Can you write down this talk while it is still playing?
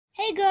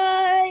Hey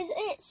guys,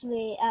 it's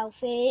me,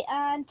 Alfie,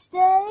 and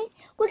today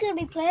we're going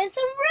to be playing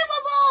some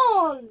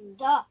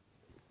Riverbond!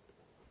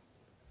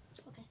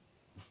 Okay,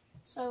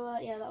 so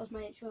yeah, that was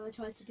my intro. I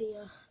tried to be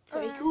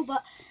pretty cool,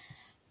 but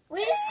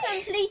we've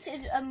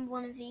completed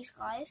one of these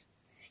guys.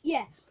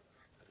 Yeah.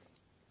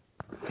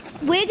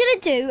 We're going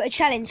to do a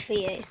challenge for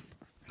you.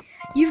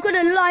 You've got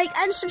to like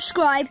and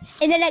subscribe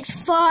in the next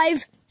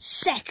 5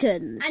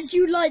 seconds. And do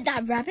you like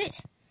that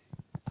rabbit?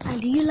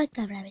 And do you like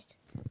that rabbit?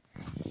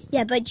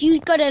 Yeah, but you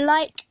got to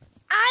like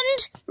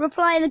and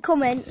reply in the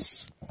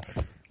comments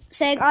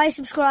saying I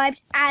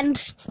subscribed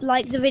and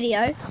like the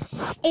video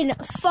in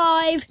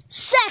 5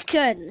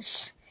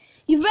 seconds.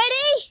 You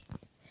ready?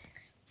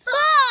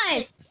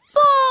 5,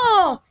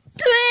 4,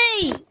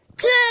 3,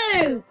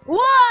 2,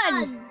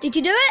 1. Did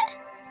you do it?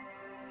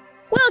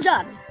 Well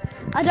done.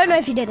 I don't know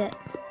if you did it.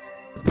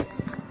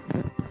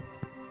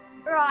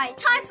 Right,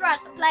 time for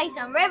us to play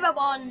some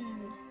Riverbond.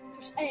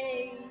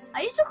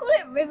 I used to call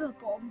it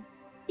Riverbomb.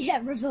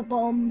 Yeah,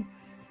 Riverbomb.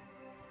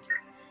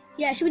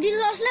 Yeah, should we do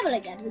the last level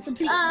again? We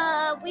completed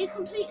we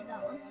completed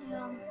that one.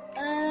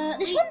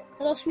 This one?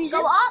 The Lost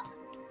Museum? Go up.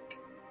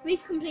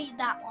 We've completed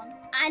that one.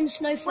 And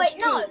Snowfish Wait,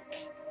 no.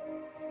 Peak.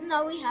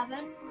 No, we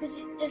haven't, because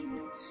it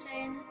doesn't say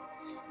anything.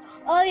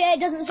 Oh yeah, it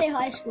doesn't say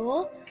high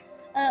score.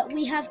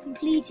 We have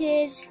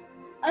completed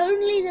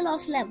only the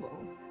last level.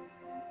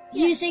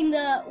 Yeah. Using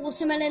the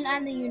watermelon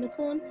and the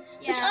unicorn.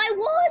 Yeah. Which I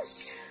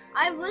was.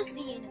 I was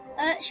the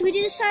unicorn. Should we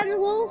do the sand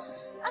wall?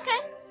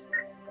 Okay.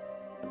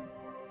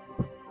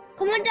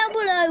 Comment down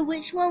below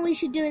which one we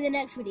should do in the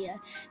next video.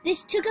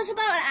 This took us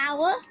about an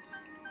hour.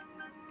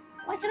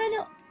 Why can I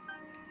not?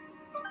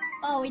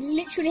 Oh, we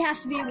literally have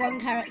to be one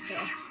character.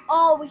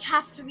 Oh, we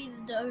have to be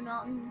the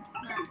donut. No.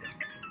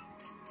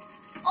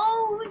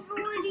 Oh, we've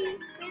already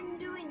been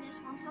doing this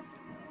one, haven't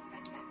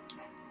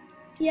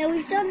we? Yeah,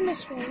 we've done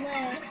this one.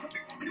 Where?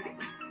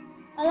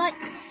 I like.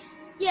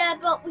 Yeah,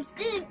 but we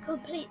didn't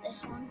complete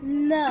this one.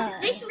 No.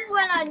 This was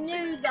when I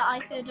knew that I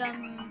could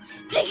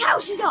pick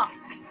houses up.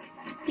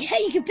 Yeah,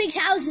 you can pick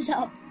houses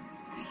up.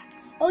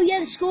 Oh yeah,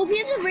 the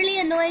scorpions are really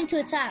annoying to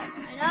attack.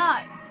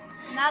 I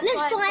know.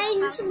 Let's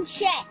find some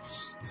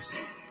chests.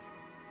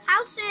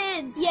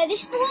 Houses. Yeah,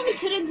 this is the one we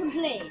couldn't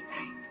complete.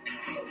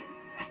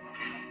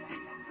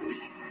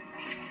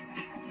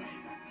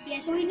 Yeah,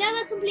 so we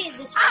never completed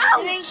this one.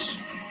 Ouch!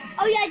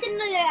 Oh yeah, I didn't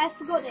know that. I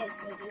forgot that it's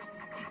going to.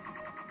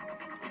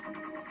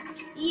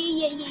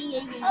 Yeah.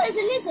 Oh, there's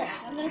a lizard.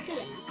 I'm gonna kill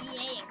it.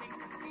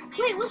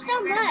 Wait, what's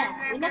down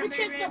there? We never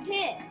checked up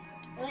here.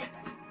 Wait.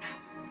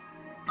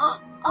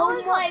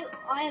 Oh my!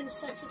 I am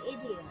such an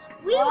idiot.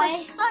 We were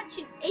such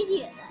an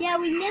idiot. Yeah,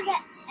 we never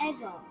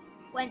ever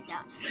went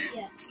down.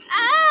 Yeah.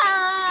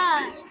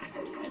 Ah!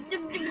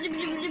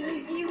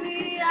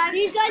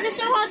 These guys are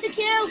so hard to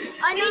kill.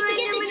 I need to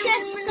get the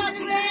chests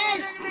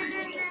upstairs.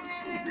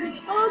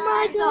 Oh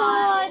my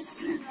god!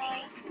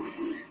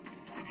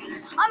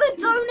 I'm a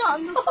donut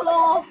on the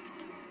floor.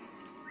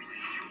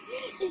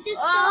 This is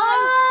so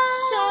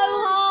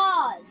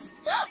hard.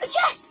 A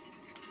chest.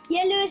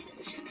 Yeah, Lewis.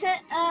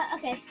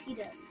 Okay, you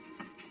do it.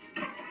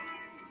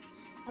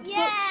 A book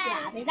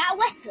slab. Is that a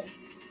weapon?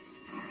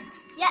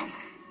 Yeah.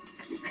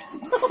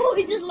 Oh,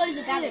 it does loads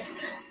of damage.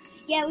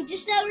 Yeah, we're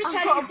just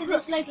returning to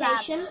this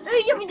location.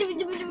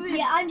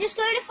 Yeah, I'm just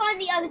going to find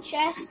the other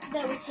chest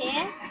that was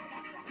here.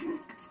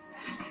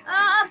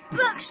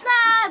 Book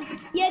slab!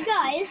 Yeah,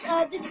 guys,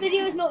 this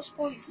video is not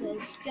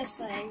sponsored, just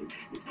saying.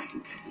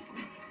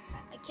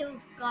 I killed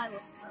a guy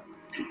with a book.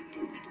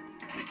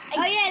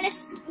 Oh yeah,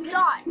 let's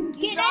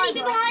get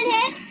anything behind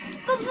here.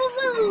 Boom, boom,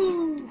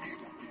 boom.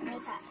 No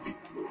attack.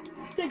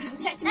 Good, you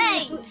protected me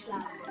with a book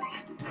slab.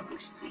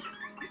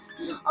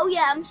 Oh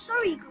yeah, I'm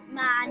sorry,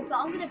 man, but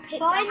I'm gonna pick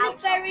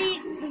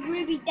the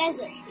ruby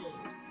desert key.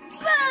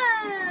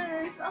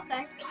 Boom!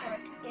 Okay, sorry.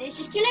 Yeah, let's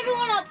just kill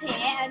everyone up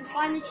here and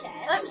find the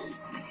chest.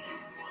 Oops.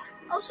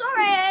 Oh,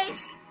 sorry.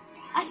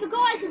 I forgot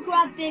I could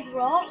grab big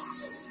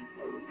rocks.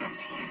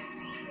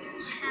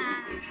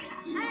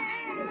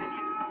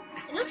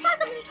 It looks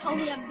like I'm just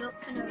holding a book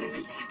for no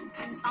reason.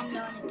 I'm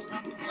learning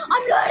stuff.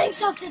 I'm learning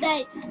stuff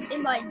today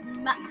in my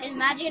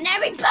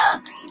imaginary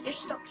book.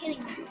 Just stop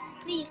killing me.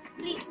 Please,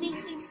 please,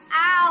 please, please.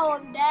 Ow,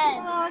 I'm dead.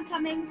 Oh, I'm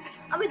coming.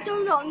 I'm a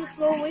donut on the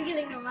floor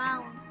wiggling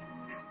around.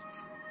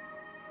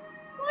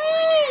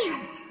 Whee!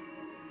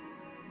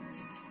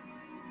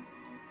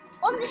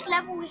 On this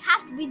level, we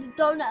have to be the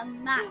donut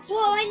and Max.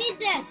 Whoa, I need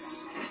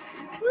this.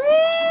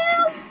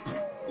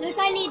 Woo! Lewis,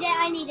 I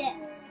need it.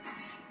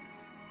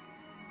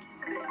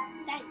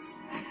 Thanks.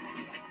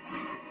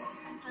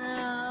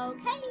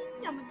 Okay,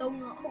 I'm a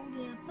donut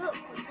holding a book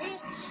with it.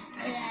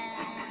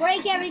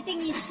 Break everything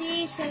you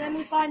see, so then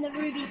we find the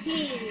ruby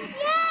key.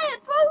 Yeah,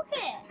 it broke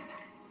it.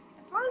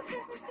 It broke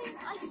everything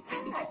I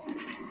saw.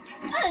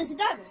 Oh, there's a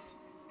diamond.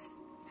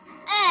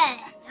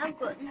 Hey, I've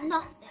got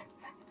nothing.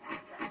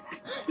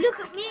 Look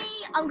at me,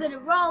 I'm gonna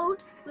roll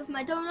with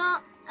my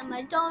donut and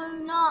my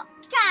donut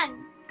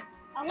can.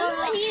 I wonder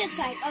what he looks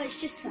like. Oh, it's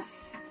just that.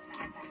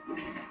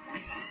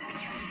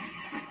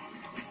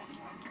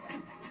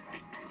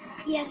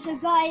 Yeah, so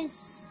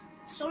guys,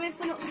 sorry if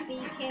we're not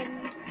speaking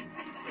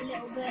a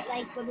little bit,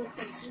 like when we're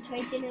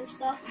concentrating and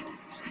stuff.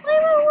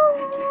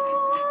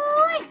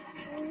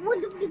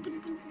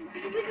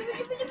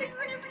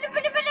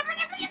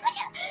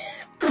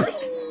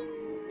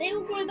 They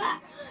all grow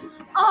back.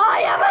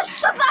 I am a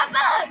super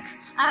bug!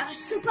 A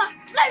super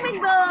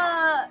flaming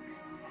bug!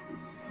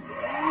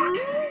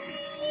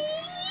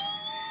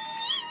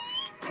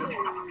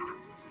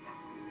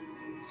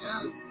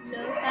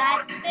 Look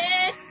at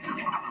this!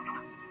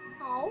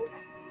 Oh.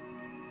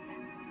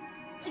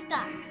 Take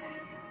that.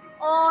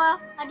 Oh,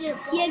 I did it.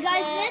 Yeah,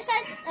 guys,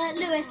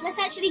 Lewis, let's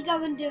actually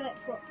go and do it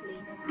properly.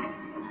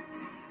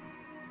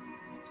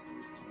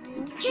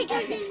 Okay.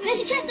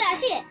 There's a chest there, I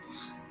see it.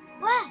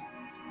 Where?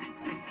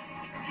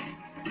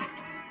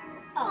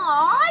 Oh.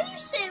 Aw, are you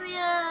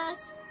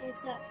serious?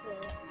 Exactly.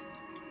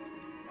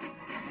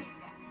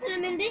 Hello,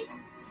 Mindy.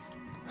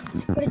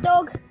 Got a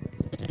dog.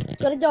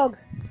 Got a dog.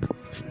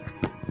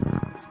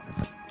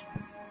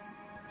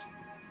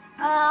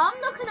 I'm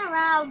looking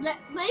around.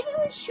 Maybe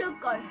we should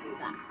go through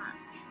that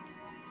hatch.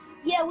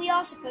 Yeah, we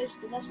are supposed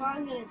to. That's what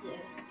I'm going to do.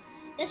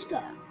 Let's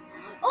go.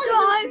 Oh,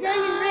 there's a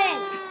diamond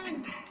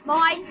ring.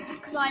 Mine,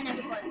 because I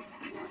never got it.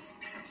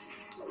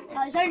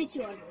 Oh, it's only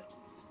 200.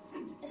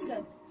 Let's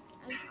go.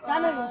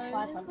 Diamond ring's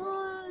 500.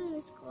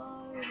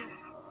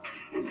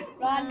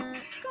 Run.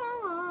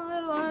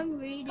 I'm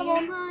reading Come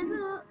on. my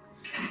book.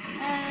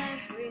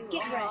 Everyone,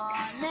 Get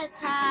wrecked. let's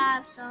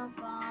have some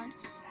fun.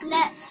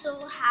 Let's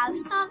all have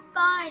some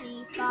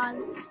funny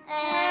fun.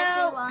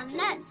 Everyone,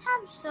 let's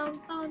have some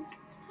fun.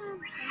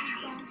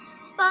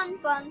 Fun.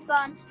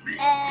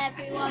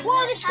 Everyone.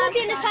 Whoa, the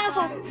scorpion is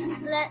powerful.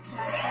 Let's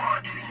have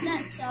fun.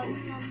 Let's have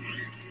fun.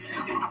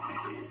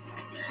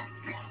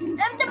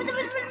 I'm gonna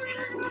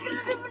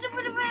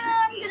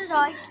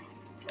die.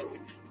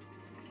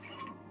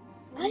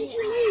 Why did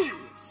you leave?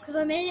 Because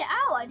I made it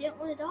out. I didn't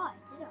want to die,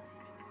 did I?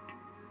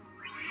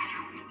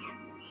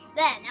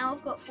 There, now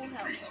I've got full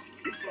health.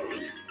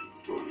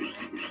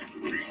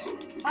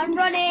 I'm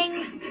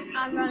running.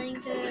 I'm running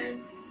to.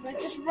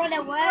 Just run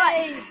away.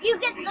 Right, you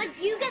get the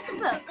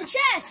book. The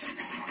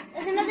chest.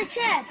 There's another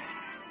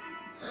chest.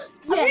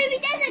 Yeah. A ruby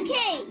desert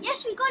key.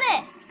 Yes, we got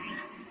it.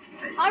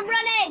 I'm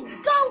running.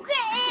 Go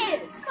get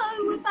it.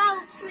 Go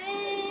without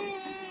me.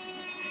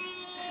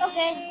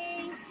 Okay.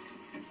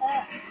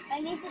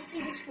 I need to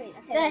see the screen.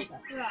 Okay, there we go.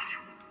 Right.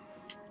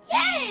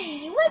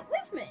 Yay! You went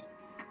with me.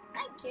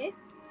 Thank you.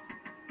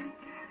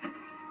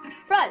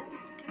 Throw.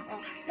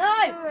 Oh. No.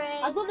 Hooray.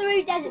 I've got the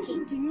ruby desert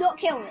key. Do not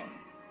kill me.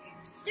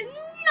 Do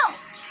not.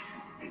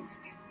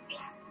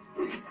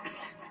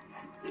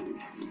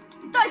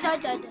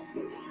 Die.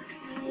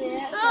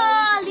 Yeah.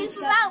 So Leave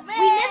without me.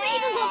 We never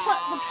even got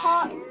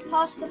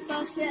past the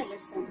first bit of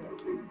this level.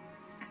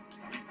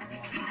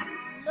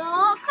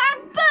 Look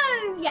and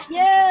boom! Yes.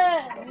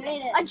 Yeah. We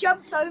made it. I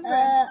jumped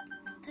over.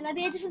 Can I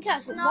be a different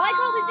character? No. Why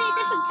can't we be a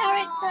different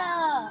character?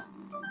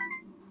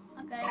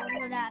 Okay, I'm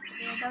gonna have to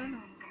be a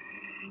donut.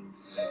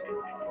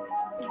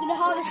 We're gonna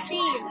harvest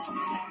seeds.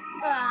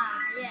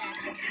 Ah, yeah.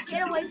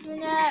 Get away from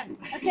there.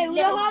 Okay, we're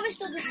gonna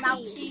harvest all the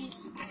seeds.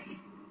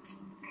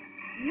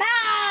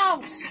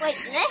 Mouse! Wait,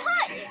 did they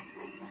hurt you?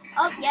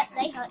 Oh, yep,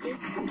 they hurt you.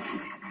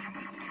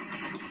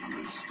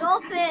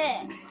 Stop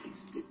it.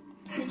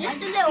 You're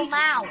just a little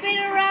mouse. Spin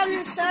around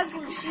in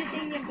circles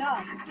shooting your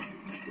gun.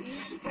 You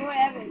destroy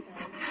everything.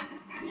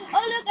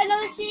 Oh, look,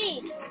 another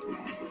seed.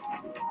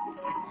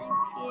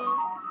 Thank you.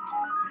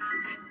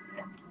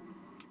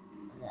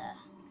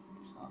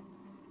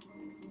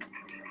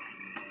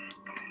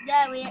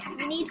 There, we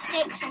need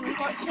 6 and we've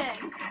got 2.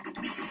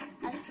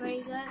 That's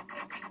pretty good.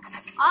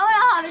 I want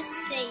to harvest a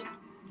seed.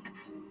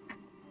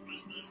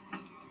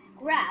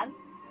 Grab.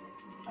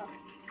 Oh.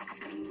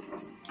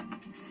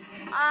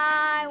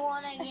 I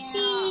want to A get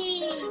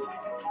seed.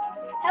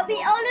 Help me.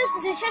 Oh, no,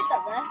 there's a chest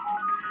up there.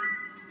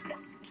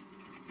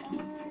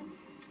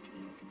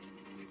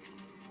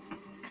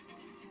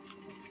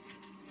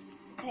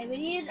 Okay, we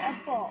need a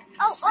box.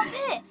 Oh, up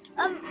here.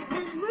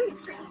 There's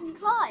roots that you can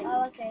climb.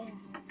 Oh, okay.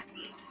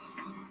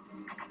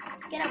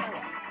 Get out of my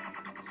way.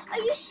 Are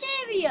you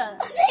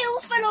serious? They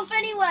all fell off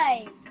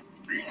anyway.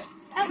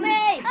 Help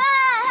me.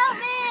 Ah, help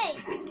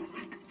me.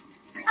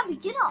 Abby,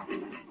 get up.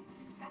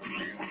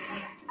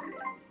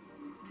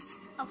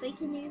 Abby,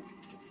 can you?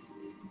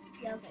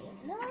 Yeah, okay.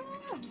 No,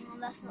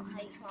 that's not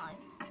how you climb.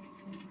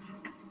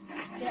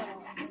 Get out of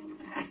my way.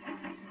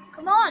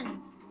 Come on.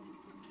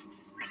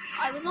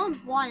 I was on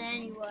 1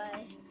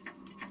 anyway.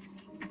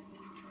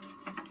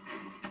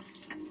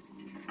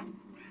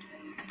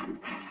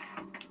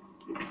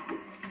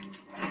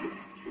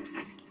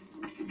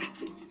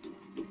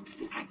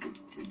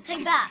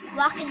 Take that,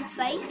 whack in the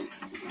face.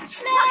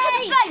 Snakes!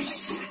 Whack in the face!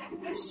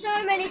 There's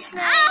so many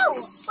snakes. Ow!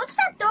 What's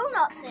that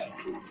donut thing?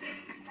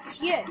 It's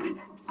you.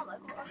 Oh my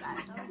god, that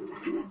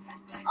donut.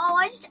 Oh,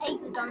 I just ate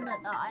the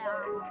donut that I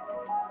am.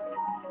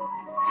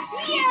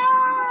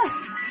 Yeah!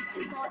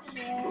 Got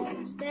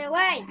him. Stay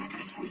away.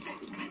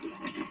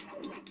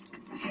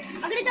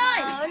 I'm gonna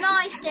die. Oh,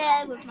 nice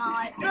day with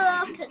my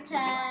book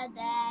today.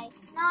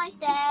 Nice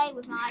day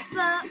with my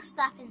book.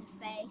 Slap in the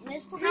face.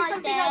 There's probably Nice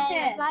something day up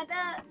here. with my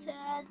book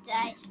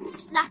today.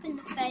 Slap in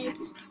the face.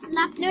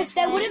 Slap in the Look, face.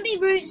 there wouldn't be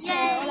roots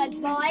here or like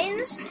Yay.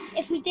 vines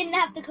if we didn't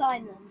have to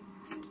climb them.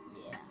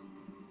 Yeah.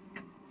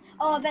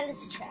 Oh, I bet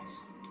there's a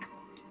chest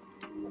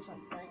or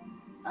something.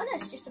 Oh no,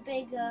 it's just a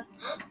big.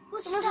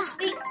 What's someone to that?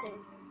 speak to.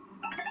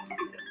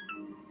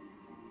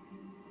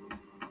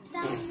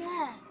 Down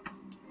there.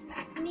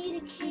 I need a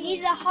You key.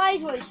 need a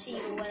hydro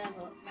seed or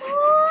whatever.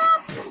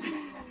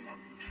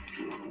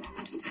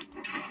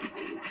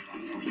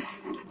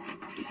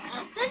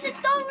 There's a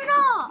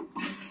donut.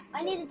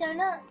 I need a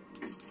donut.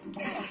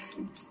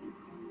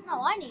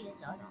 No, I need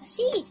a donut. A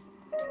seed.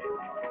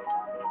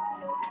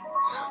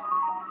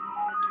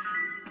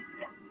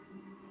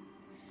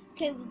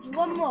 Okay, there's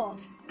one more.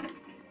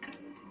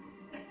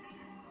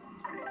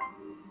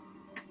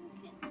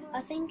 I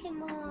think it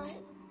might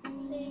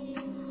be.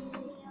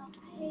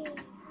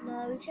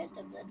 No, we checked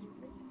up that,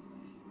 didn't we?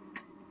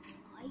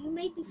 Oh, you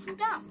made me fall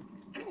down.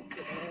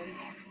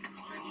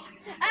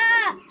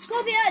 Ah!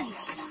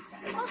 Scorpions!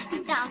 It must be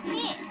down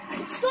here.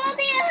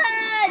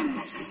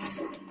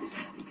 Scorpions!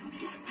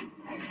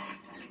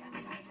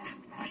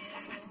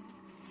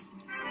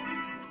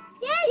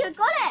 Yeah, you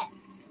got it.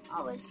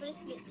 Oh, we're supposed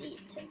to get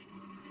these too.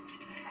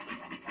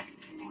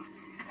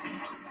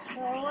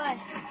 Go away.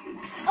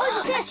 Oh,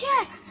 it's a chest!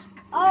 Yes.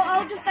 Oh,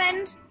 I'll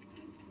defend.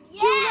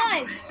 Yeah. 2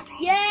 lives.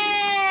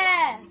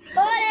 Yeah!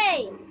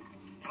 Buddy!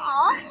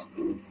 Oh,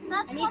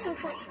 that's I need to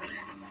equip.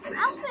 Alfie,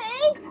 I'm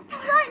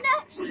right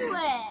next to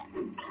it.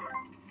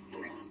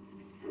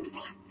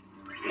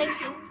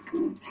 Thank you.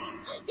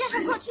 Yes,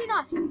 I've got 2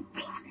 knives. No!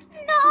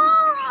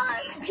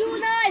 Dual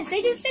knives.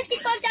 They do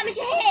 55 damage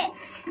a hit.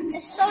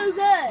 They're so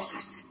good.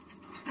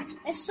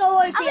 They're so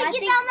OP. I'm gonna I get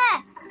think. down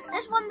there.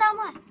 There's one down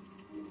there.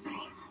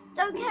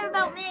 Don't care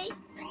about me.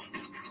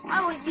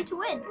 I want you to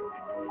win.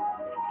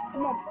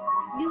 Come on.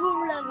 You will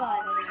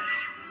revive.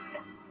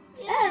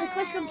 Yeah, the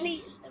quest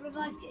complete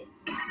revived you.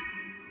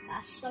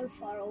 That's so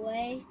far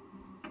away.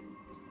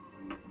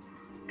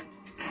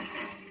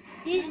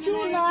 These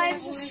dual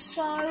knives are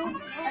so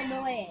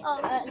annoying. Oh,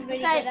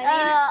 really okay, good.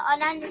 I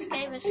Anan just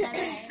gave us 7.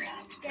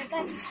 yeah,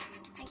 thanks.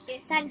 Thank you.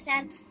 Thanks,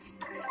 Dan.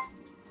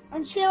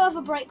 I'm just gonna have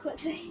a break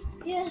quickly.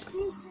 Yes,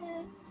 please do.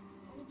 I'm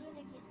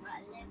gonna get my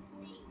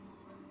lemonade.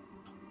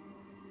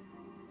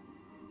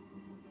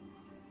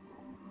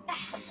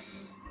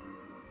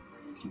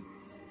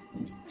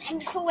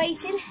 Thanks for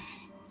waiting.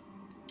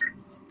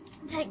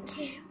 Thank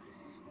you.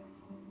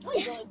 Oh,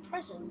 you got a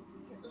present.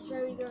 It was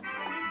very good.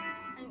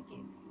 Thank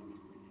you.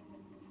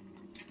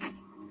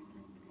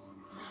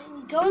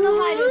 We go on the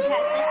hydro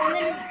cactus and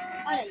then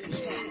I don't use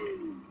it.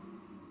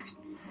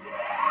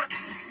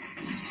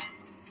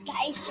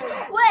 That is so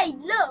cool. Wait,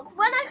 look.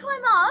 When I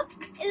climb up,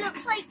 it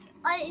looks like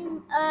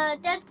I'm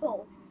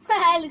Deadpool.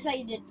 It looks like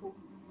you Deadpool.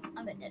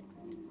 I'm a Deadpool.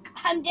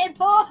 I'm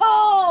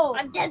Deadpool!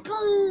 I'm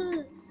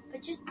Deadpool.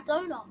 But just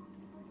donut.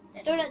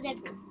 Donut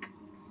Deadpool.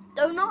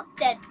 Donut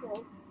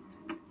Deadpool.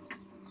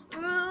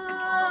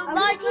 I'm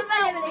Like gonna keep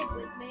my about- lemonade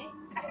with me.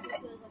 Because I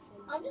feel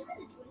I'm just gonna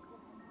drink it.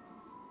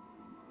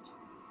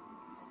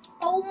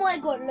 oh my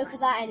god, look at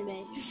that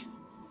enemy.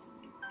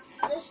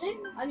 Listen.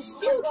 I'm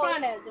still Oh my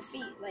trying to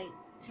defeat,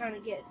 trying to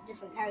get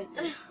different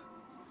characters.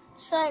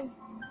 So,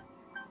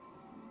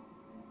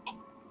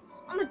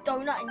 I'm a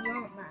donut in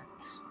Europe,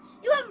 Max.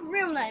 You have a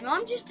real name.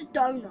 I'm just a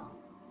donut.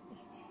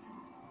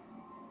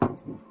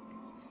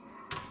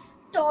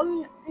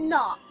 Donut.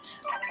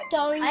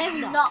 Donut. I have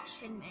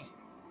nuts in me.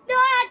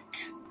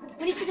 Nut!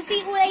 We need to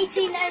defeat all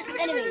 18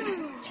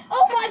 enemies.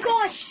 Oh my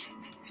gosh!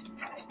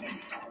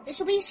 This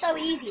will be so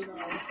easy though.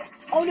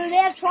 Oh no, they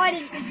have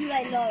tridents that do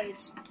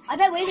loads. I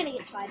bet we're gonna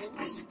get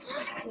tridents.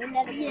 We're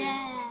never gonna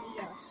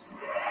defeat us.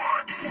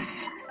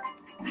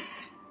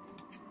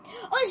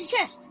 Oh, there's a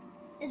chest.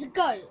 There's a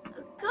goat.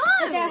 Go.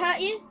 Does it hurt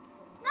you?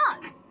 No.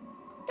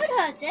 Don't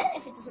hurt it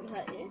if it doesn't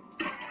hurt you.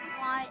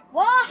 Why?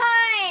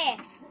 Why?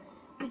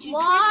 Would you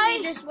Why?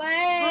 treat me this Why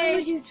way?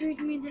 would you treat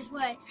me this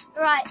way?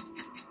 Right.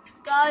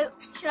 Go.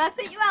 Should I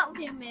put you out of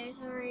your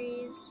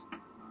miseries?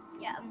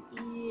 Yeah.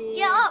 Yeah.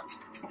 Get up.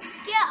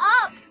 Get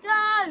up,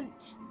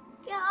 goat.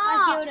 Get up. I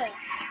killed it.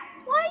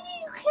 Why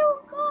did you kill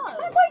goat?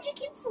 Why do you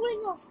keep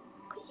falling off?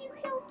 Because you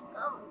killed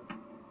goat.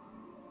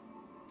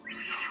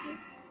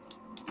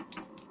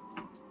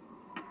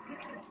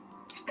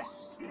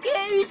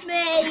 Excuse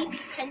me.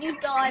 Can you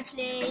die,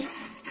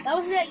 please? That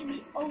was like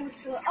the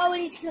ultimate. Oh, we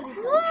need to kill these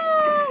guys.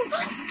 Whoa!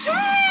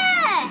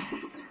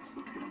 Chest!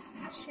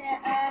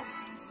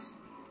 Chest.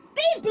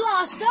 Beam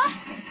blaster.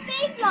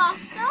 Big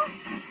blaster.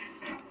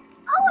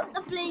 I want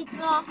the bleed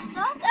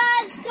blaster.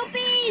 That's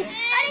guppies.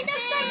 And it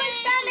does so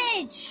much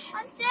damage.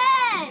 I'm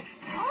dead.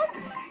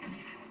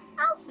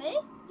 Alfie,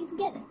 You can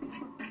get it.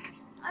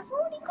 I've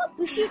already got.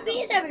 We shoot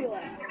bees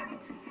everywhere.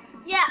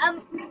 Yeah.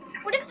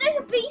 What if there's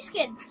a bee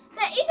skin?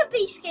 There is a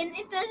bee skin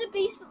if there's a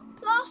bee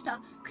blaster,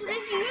 because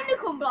there's a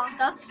unicorn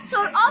blaster. So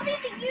I'll be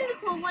the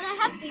unicorn when I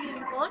have the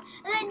unicorn,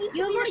 and then you can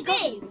You've be already the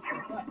got bee.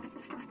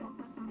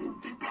 it.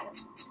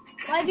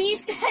 Why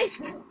bees?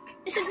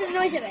 Listen to the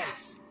noise it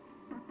makes.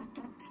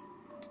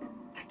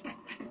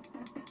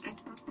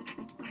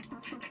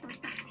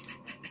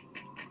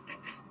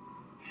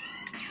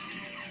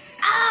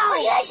 Ow!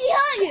 It actually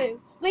hurt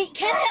you. Wait,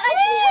 can it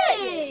actually hurt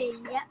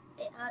you? Yep,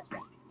 it hurts me.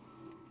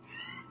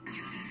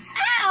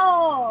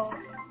 Ow!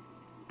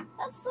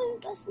 That's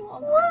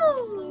not.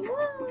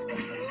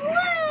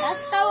 That's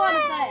so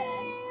unfair.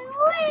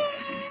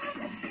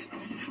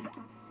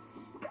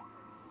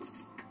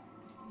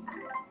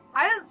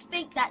 I don't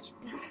think that should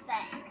be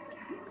fair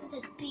because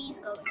there's bees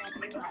going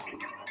everywhere.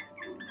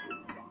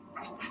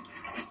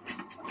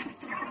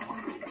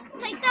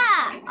 Take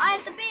that! I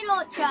have the bee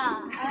launcher. I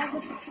have a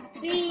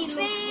bee.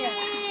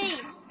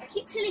 Bees! I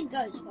keep killing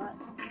goats, but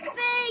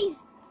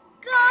Bees!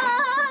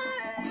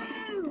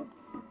 Go!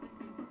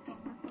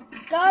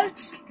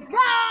 goats.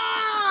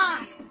 Rah!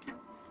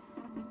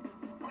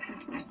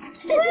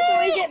 The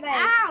noise it makes.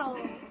 Ow!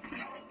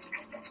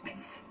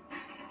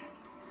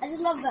 I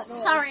just love that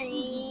noise.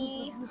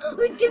 Sorry. Oh,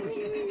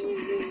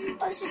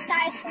 it's just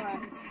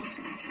satisfying.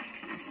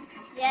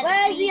 Yeah,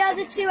 Where's the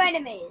other two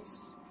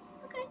enemies?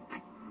 Okay.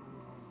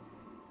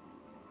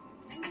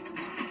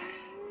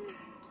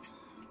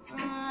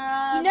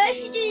 You know, if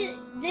you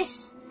do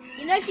this,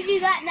 you know, if you do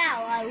that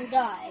now, I will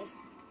die.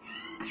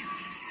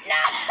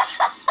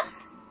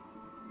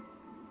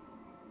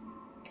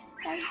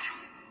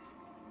 Thanks.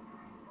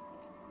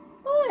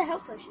 Oh, the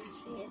health potions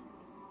for you.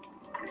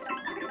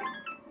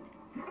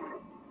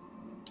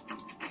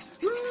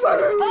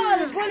 Oh,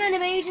 there's one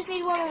enemy. You just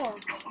need one more.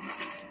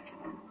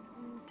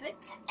 Okay.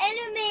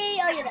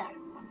 Enemy. Oh, you're there.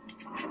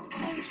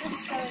 I'm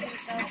just throwing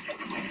myself.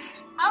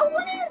 I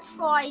wanted a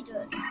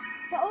trident.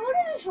 But I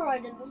wanted a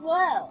trident as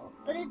well.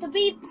 But it's the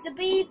bee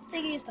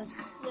thingy is better.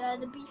 Yeah,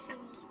 the bee thing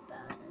is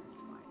better than a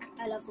trident.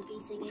 I love the bee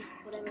thingy,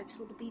 whatever it's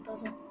called, the bee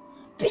buzzer.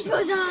 Bee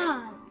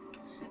buzzer!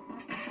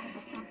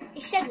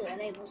 It said what the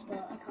name was,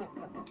 but I can't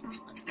remember.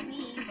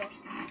 Me either.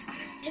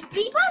 If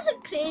bee buzzer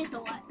clears the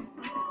way.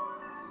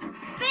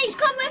 Bees,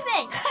 come with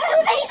me!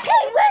 Bees,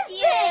 come with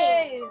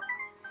you!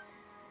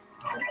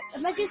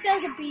 Imagine if there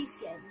was a bee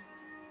skin.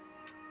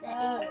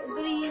 I'm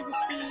gonna use the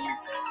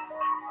seeds.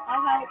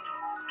 I'll help.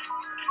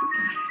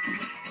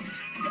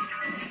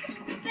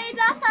 Bee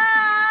blaster!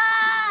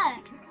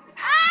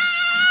 Ah!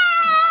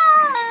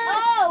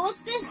 Oh,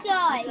 what's this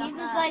guy? He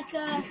was like,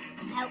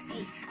 Help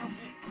me, help me.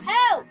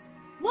 help!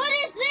 What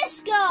is this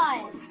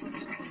guy?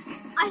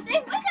 I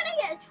think we're gonna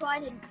get a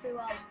trident through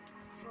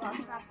our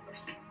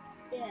travels.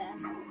 Yeah.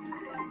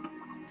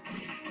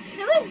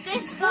 Who is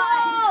this guy?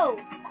 Whoa!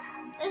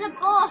 There's a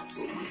boss.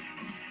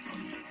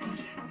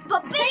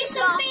 But Take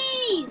some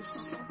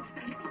bees!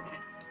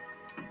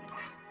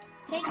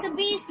 Take some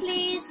bees,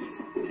 please.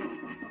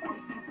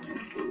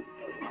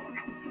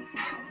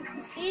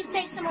 Please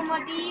take some of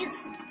my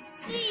bees.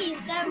 Please,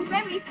 they're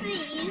very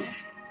pleased.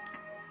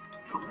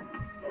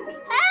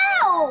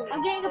 Help!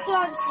 I'm getting a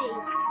plant seed.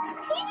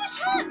 He just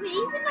hurt me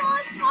even though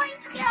I was trying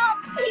to get up.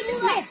 He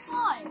just all that missed.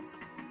 time.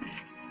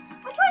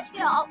 I tried to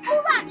get up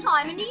all that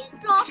time and he's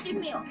blasted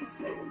me off.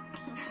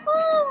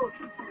 Woo!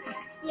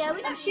 Yeah,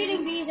 I'm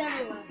shooting bees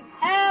everywhere.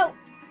 Help!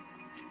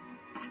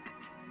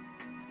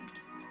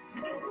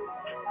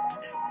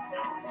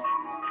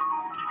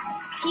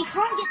 He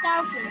can't get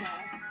down from there.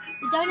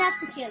 You don't have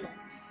to kill him.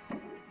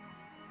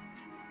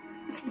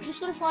 You just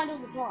gotta find all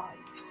the plant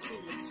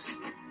seeds.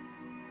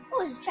 Oh,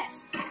 there's a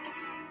chest.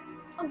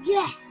 Oh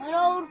yes. An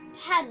old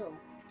paddle.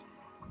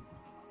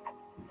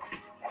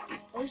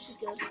 Oh, this is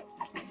good.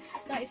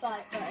 It's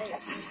 35, but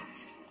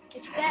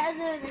it's better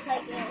than it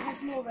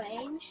has more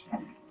range.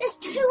 There's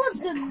 2 of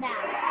them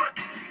now.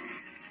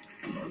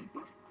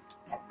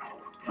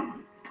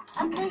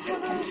 And there's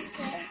one of those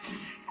fish.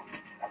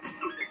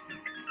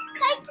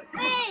 Take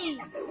bees.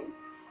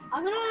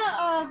 I'm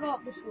gonna go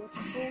up this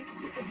waterfall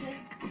quickly.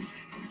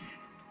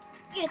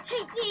 Yeah,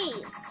 take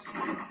these.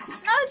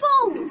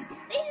 Snowballs.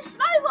 These are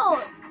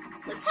snowballs.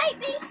 So take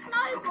these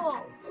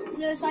snowballs. You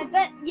know, so I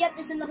bet, yep,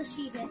 there's another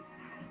seed here.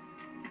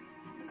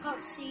 I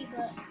can't see,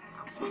 but...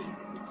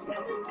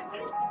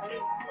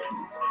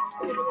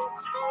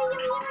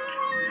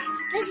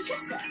 There's a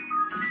chest there.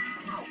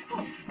 Oh,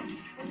 cool.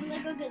 I'm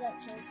gonna go get that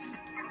chest.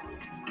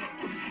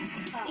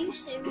 Are you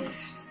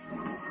serious?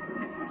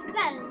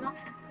 Better than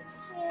nothing.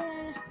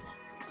 Yeah,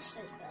 it's so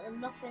better than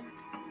nothing.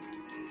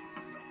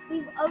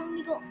 We've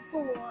only got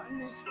 4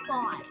 and there's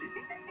 5.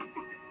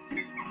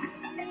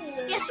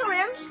 Yeah. Yeah, sorry,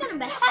 I'm just gonna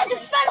mess. I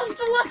just fell off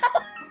the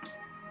world!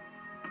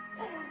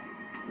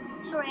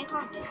 Sorry, I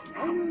can't do it.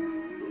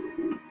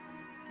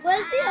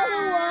 Where's the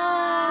other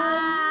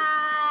one?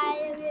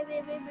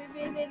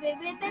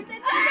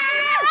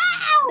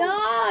 No!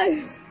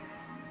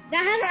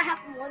 That hasn't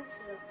happened once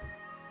though.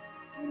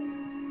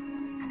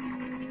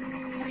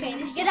 Okay,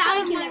 let's Get out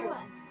of kill my everyone.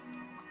 way.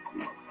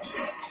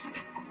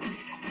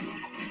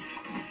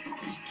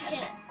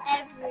 Kill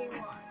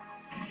everyone.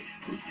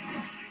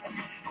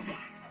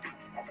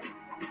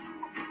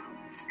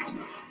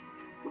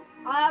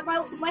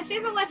 My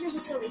favourite weapons are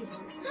still these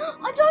ones.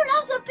 I don't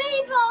have the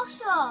bee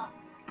blaster.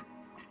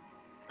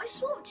 I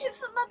swapped it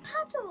for my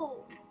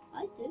paddle.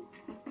 I do.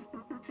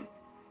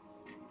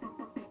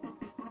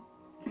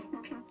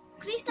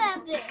 Please don't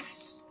have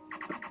this.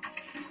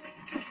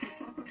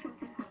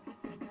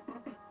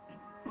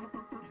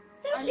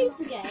 Don't leave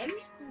the game.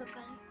 Look at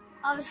it.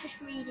 I was just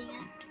reading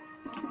it.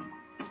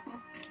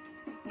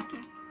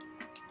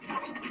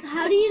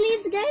 How do you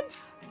leave the game?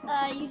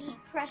 You just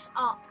press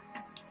up.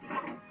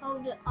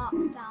 Hold it up,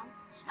 down.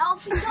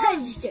 Off you I'm go.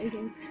 just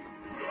joking.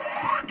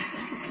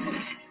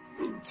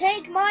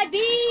 Take my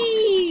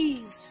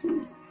bees!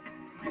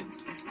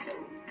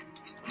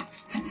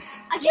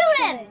 I killed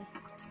him.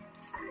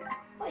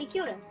 Oh, you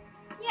killed him?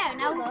 Yeah,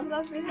 now we can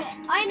go through here.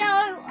 I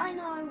know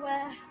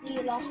where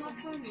the last one.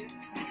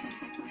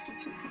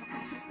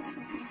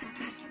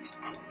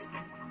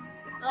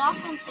 The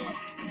last one's here.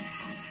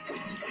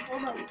 Oh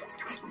no.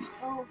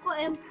 Oh, got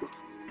him.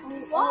 Oh,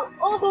 What?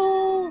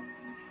 oh,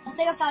 I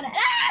think I found it.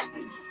 Ah!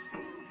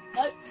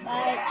 Nope,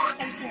 just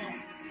come here.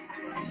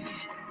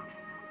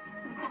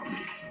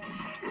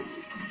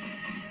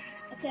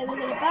 Okay, we're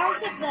gonna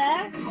bounce up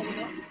there.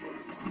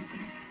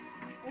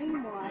 Oh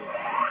my.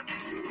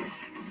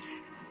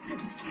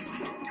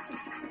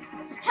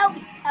 Help,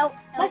 help, My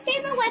help.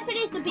 favourite weapon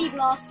is the bee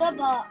blaster,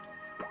 but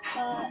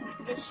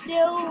it's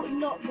still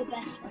not the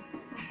best one.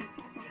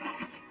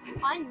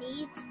 I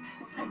need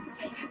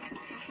something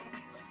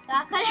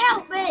that could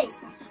help me.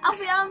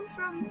 Alfie, I'm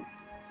from...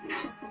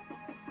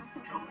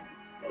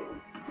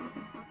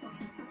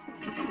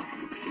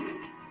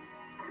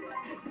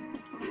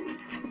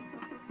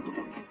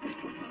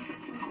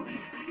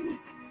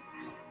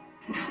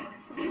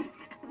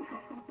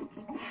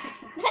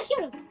 I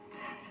killed him.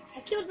 I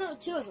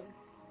killed two of them.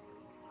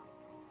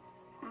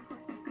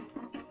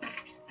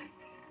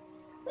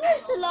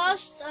 Where's the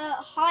last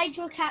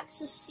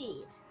hydrocactus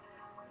seed?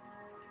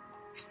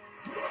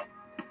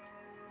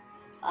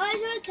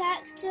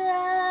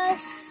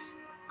 Hydrocactus.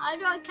 I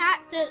got a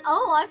cactus.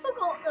 Oh, I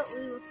forgot that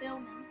we were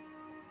filming.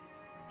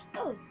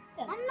 Oh,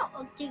 yeah. I'm not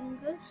a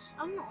dingus.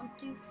 I'm not a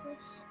doofus.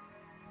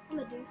 I'm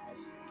a doofus.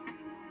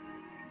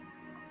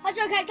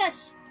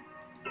 Hydrocactus.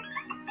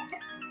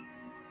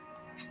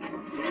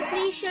 Can you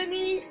please show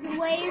me the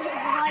ways of the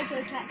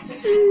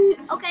hydrocactus?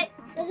 Okay.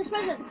 There's a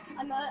present.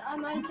 I'm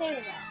okay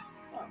with that.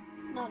 Oh,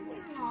 no.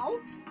 No.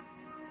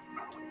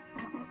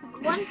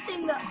 One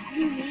thing that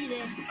you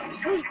needed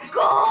was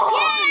gold.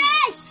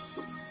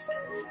 Yes!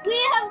 We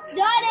have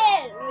done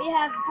it. We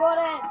have got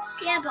it.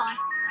 Yeah, bye.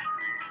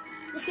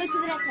 Let's go to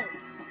the next one.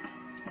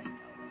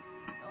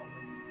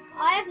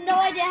 I have no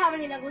idea how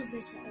many levels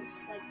this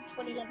is. Like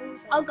 20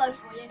 levels. I'll go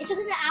for you. It took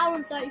us an hour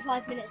and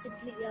 35 minutes to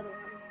complete the other one.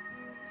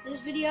 So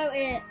this video,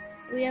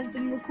 we have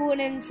been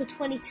recording for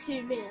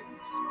 22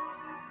 minutes.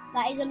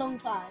 That is a long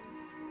time.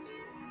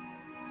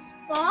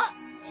 But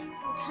it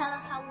will tell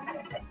us how we do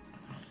it.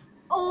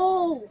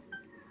 Oh!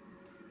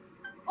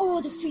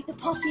 Oh, defeat the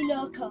puffy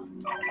lurker.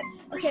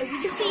 Okay,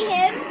 we defeat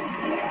him.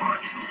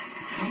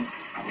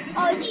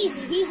 Oh, it's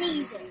easy. He's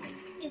easy.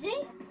 Is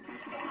he?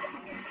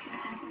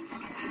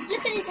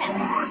 Look at his head.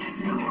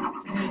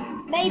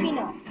 Maybe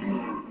not.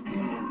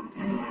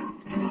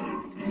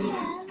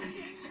 Yeah, look at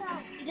his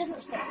health. He doesn't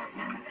stop.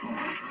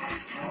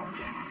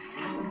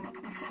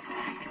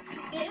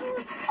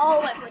 Oh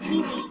my god,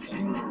 he's easy.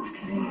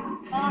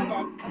 Oh, I'm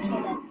dead. I'm so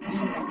dead. I'm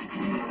so dead.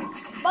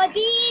 My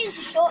bees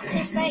shot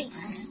his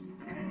face.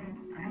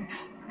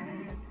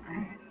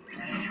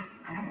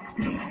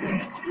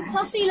 You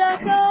puffy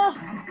lurker.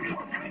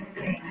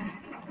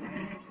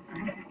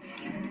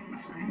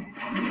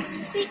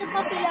 Defeat the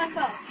puffy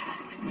lurker.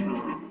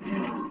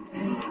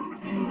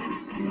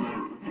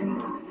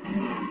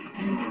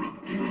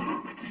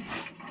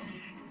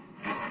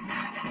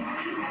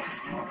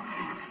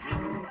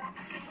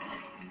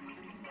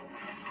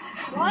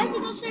 Why has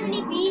he got so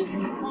many bees?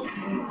 Like,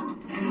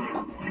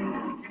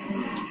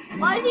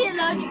 Why is he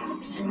allergic to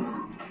bees?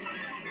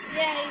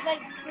 yeah, he's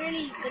like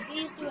really, the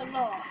bees do a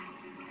lot.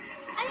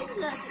 I ain't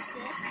allergic to this.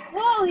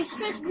 Whoa, he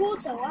spreads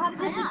water. What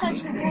happens if you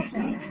touch the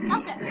water?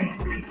 Nothing.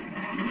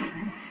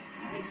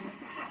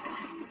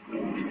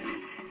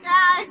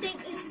 Nah, I think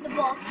this is the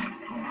boss.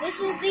 This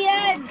is the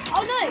end.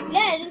 Oh no,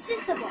 yeah, this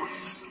is the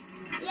boss.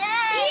 Yay!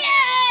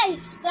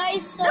 Yes! That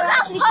is so Look how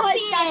actually puffy quite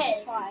he is.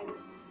 satisfying.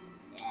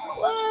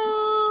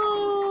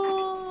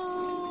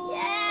 Whoa!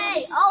 Yay!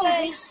 This is Oh,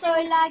 getting these so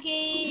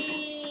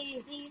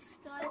laggy. These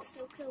guys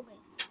still kill me.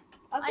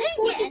 I've I got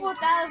didn't get any.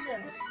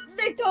 44,000.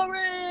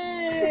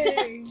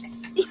 Victory!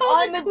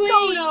 I'm a the queen.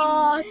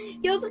 donut.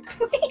 You're the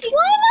queen.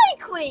 Why am I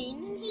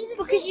queen? He's a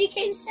Because queen. you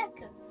came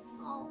second.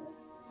 Oh.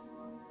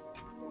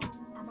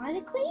 Am I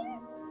the queen?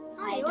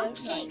 No, you're don't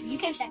king. know. You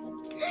came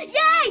second. Yay!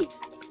 Wait.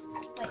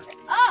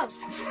 Oh!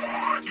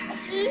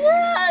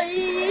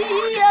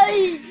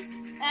 Yay!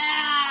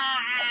 Ah,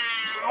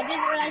 I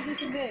didn't realise we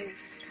could move.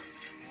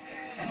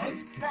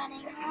 It's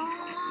burning.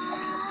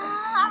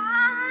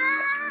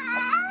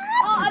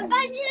 Oh,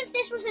 imagine if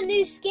this was a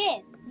new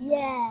skin.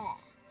 Yeah.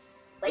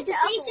 We Wait,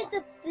 defeated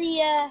the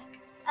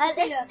this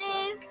figure. is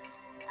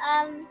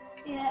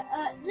Yeah,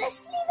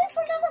 let's leave it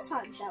for another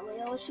time, shall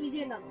we? Or should we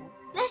do another one?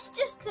 Let's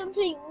just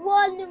complete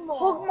one more.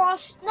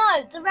 Hogmarsh.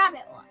 No, the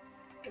rabbit one.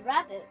 The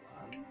rabbit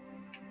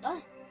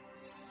one.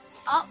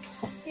 Up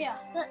here.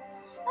 Look.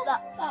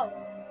 Oh.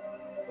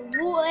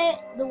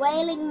 The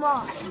Wailing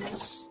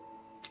Mines.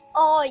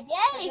 Oh,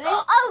 yay. Okay.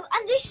 Oh,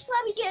 and this is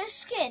where we get a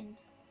skin.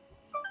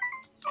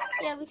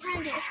 Yeah, we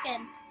can get a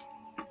skin.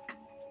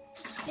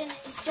 The skin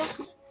is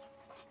just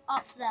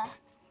up there.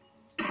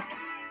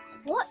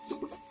 What?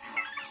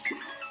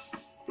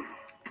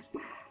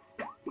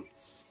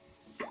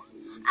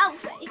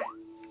 Alfie?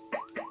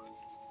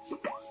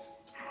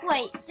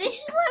 Wait, this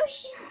is where we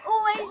should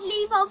always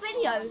leave our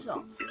videos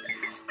off.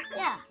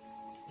 Yeah.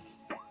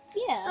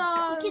 Yeah.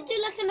 So we could do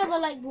like another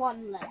like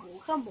one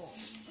level. Come on.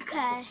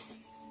 okay.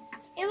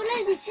 It will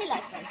only take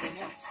like 5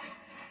 minutes.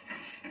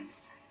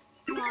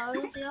 No,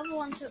 the other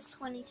one took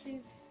 22.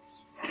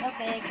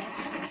 Okay.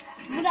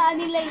 But I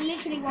mean like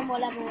literally one more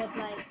level of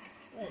like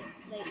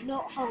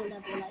not whole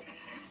level like.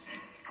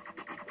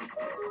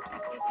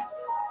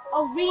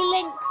 I'll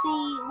relink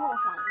the water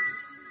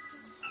fountains.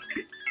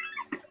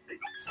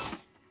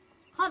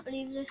 Can't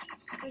believe this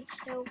bridge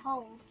still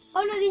holds.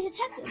 Oh no, these are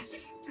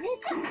tetras. Do they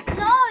attack?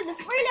 No, the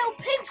 3 little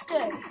pigs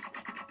do.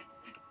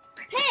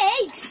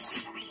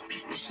 Pigs!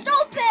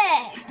 Stop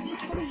it!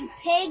 What are you,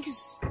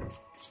 pigs?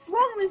 What's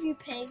wrong with you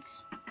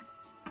pigs?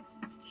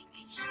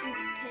 Stupid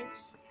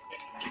pigs.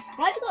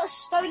 Why have you got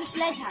stone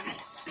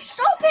sledgehammers?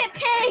 Stop it,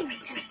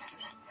 pigs!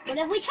 What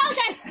have we told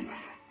you?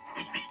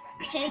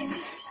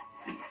 Pigs.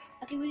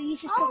 Okay, we need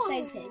to stop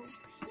saying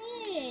pigs.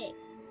 Pig.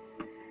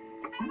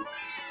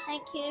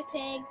 Thank you,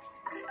 pigs.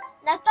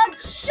 Now don't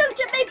shoot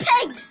at me,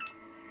 pigs!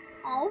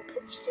 Oh,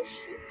 pigs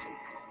just shoot at me.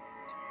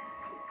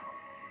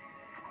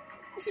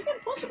 This is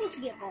impossible to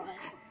get by.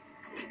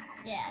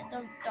 Yeah,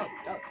 don't,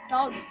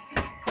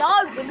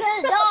 we're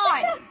gonna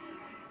die!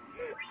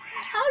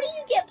 How do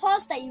you get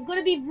past that? You've got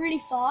to be really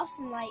fast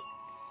and like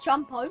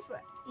Jump over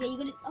it. yeah, you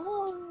got to.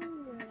 Oh,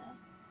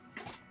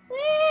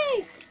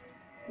 Whee!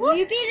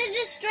 you be the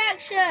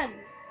distraction.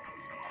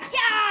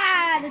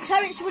 Yeah, the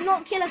turrets will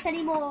not kill us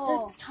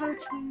anymore. The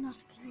turrets will not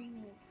kill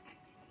me.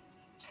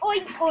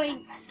 Oink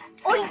oink.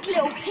 Oink,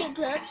 little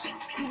piglets.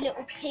 You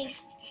little pig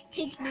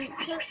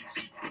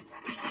nootlets.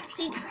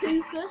 Pig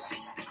poopers.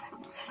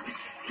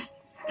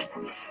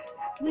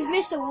 We've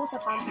missed a water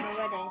fountain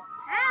already.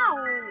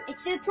 Ow!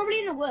 It's probably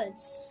in the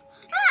woods.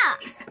 Ah!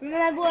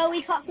 Remember where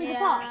we cut through the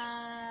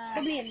paths? Yeah.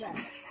 Probably in there.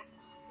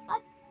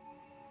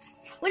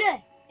 Wait,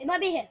 no, it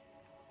might be here.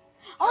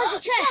 Oh,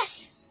 it's a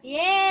chest!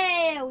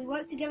 Yeah, we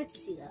worked together to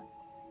see that.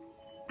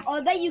 Oh,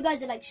 I bet you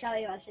guys are like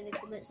shouting at us in the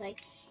comments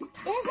like,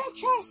 there's a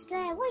chest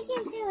there, what are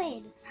you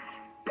doing?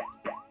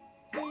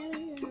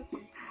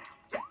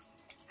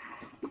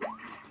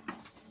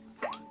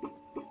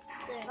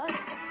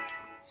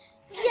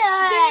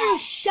 Yeah! Spirit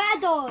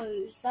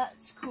shadows!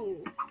 That's cool.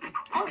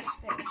 Oh,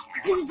 spirit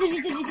shadow.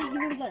 Did you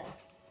already got it?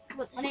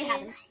 What, Oh, no, you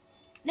haven't.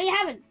 No, you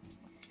haven't.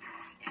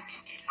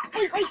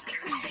 Oink, oink.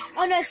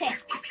 Oh, no, it's here.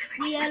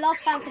 The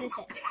last fountain is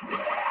here.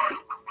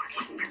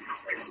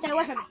 Stay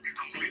away from me.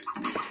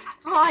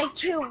 Oh, I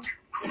killed.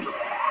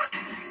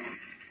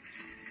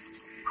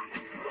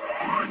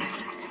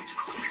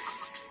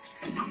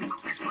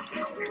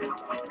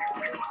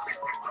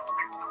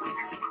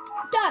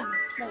 Done.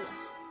 There we go.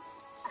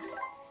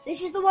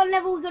 This is the one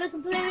level we're gonna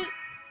complete.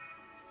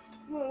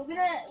 Well, we're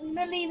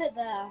gonna leave it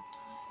there,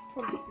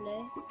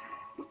 probably.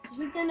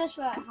 We've done this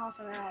for about half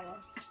an hour.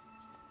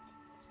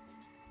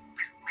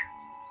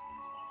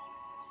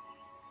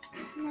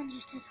 And then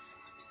just did a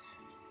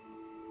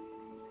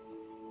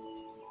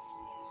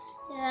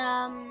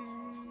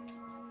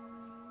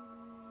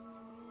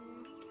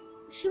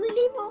should we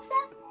leave it off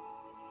there?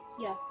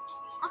 Yeah.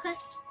 Okay.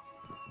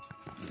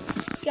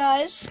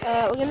 Guys,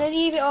 we're gonna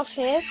leave it off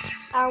here,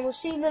 and we'll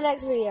see you in the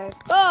next video.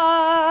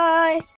 Bye!